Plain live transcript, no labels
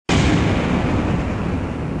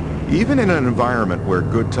Even in an environment where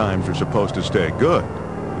good times are supposed to stay good,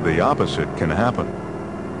 the opposite can happen.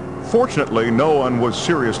 Fortunately, no one was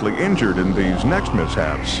seriously injured in these next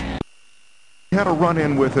mishaps. He had a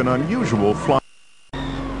run-in with an unusual flying.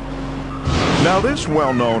 Now this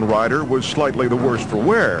well-known rider was slightly the worse for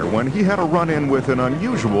wear when he had a run-in with an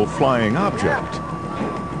unusual flying object.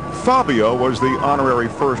 Fabio was the honorary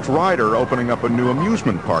first rider opening up a new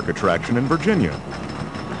amusement park attraction in Virginia.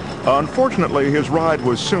 Unfortunately, his ride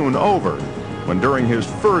was soon over when during his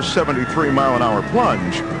first 73-mile-an-hour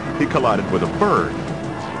plunge, he collided with a bird.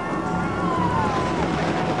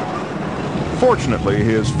 Fortunately,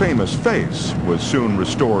 his famous face was soon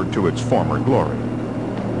restored to its former glory.